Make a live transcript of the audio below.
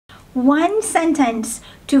one sentence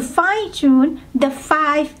to fine-tune the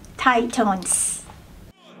 5 Thai tones.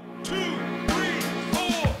 1, 2, 3,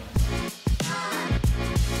 4.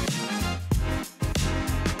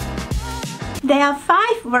 There are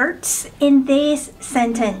 5 words in this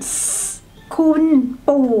sentence. คุณ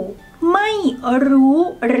ปู่ไม่รู้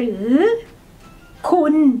หรือ คุ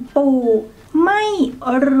ณปู่ไม่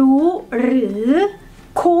รู้หรือ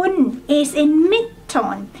คุณ is in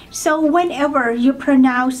mid-tone. So whenever you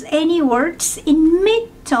pronounce any words in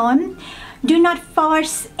mid-tone, do not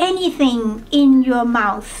force anything in your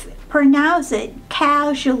mouth. Pronounce it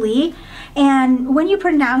casually. And when you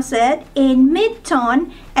pronounce it in mid-tone,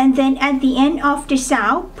 and then at the end of the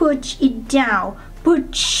sound, push it down.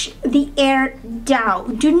 Push the air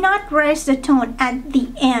down. Do not raise the tone at the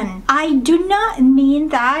end. I do not mean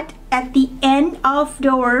that at the end of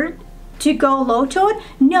the word to go low tone.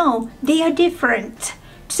 No, they are different.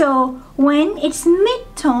 So when it's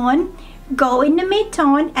mid-tone, go in the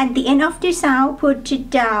mid-tone. At the end of the sound, put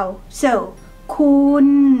it down. So คุณ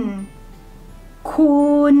คุ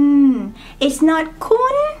ณ it's not คุ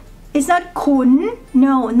ณ it's not คุณ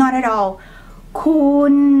no, not at all คุ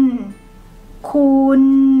ณคุณ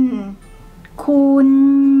คุณ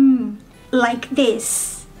like this.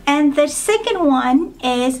 And the second one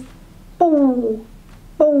is ปู่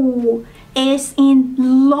ปู่ is in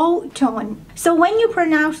low tone. So when you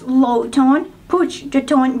pronounce low tone, push the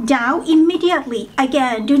tone down immediately.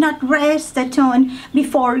 Again, do not raise the tone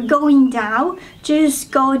before going down.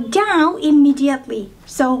 Just go down immediately.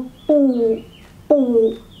 So ปู่ปู่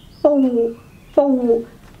ปู่ปู่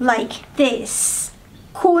like this.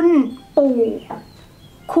 คุณปู่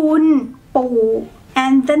คุณปู่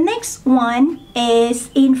and the next one is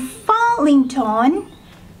in falling tone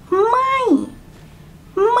ไม่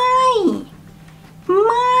ไม่ไ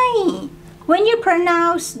ม่ when you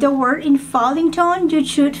pronounce the word in falling tone, you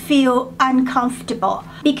should feel uncomfortable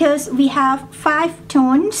because we have 5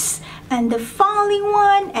 tones and the falling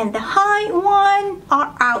one and the high one are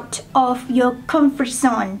out of your comfort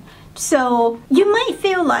zone. So you might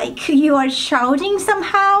feel like you are shouting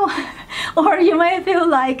somehow or you might feel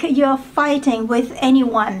like you're fighting with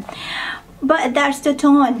anyone. But that's the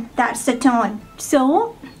tone. That's the tone.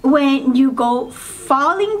 So when you go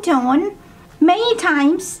falling tone, many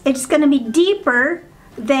times it's gonna be deeper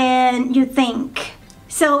than you think.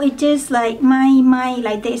 So it's just like my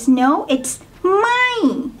like this. No, it's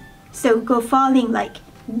my. So go falling like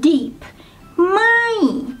deep.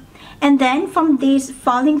 My. And then from this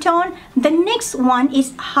falling tone, the next one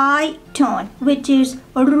is high tone, which is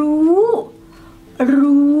รู้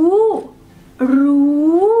รู้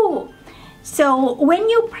รู้. So when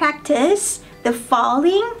you practice the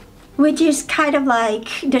falling, which is kind of like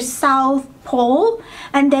the South Pole,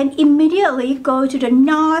 and then immediately go to the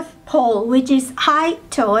North Pole, which is high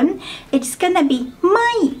tone, it's gonna be ไ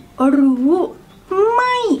ม่รู้ไ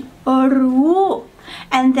ม่รู้.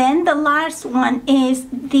 And then the last one is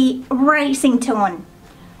the rising tone.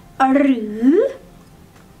 หรือ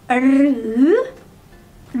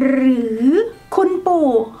หรือคุณปู่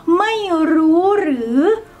ไม่รู้หรือ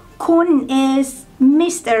คุณ is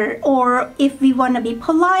Mr. or if we want to be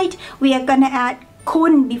polite, we are gonna add คุ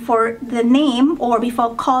ณ before the name or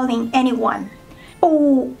before calling anyone. ปู่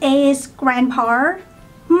is grandpa.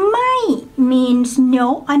 ไม่ means no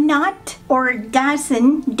or not or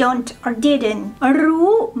doesn't, don't or didn't.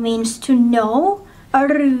 รู้ means to know.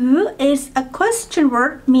 หรือ is a question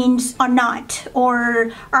word, means or not or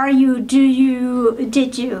are you, do you,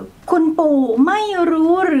 did you. คุณปู่ไม่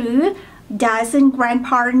รู้หรือ doesn't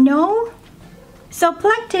grandpa know. So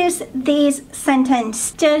practice this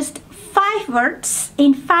sentence, just 5 words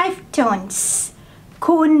in 5 tones.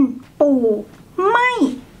 คุณปู่ไม่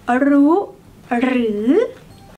รู้หรือ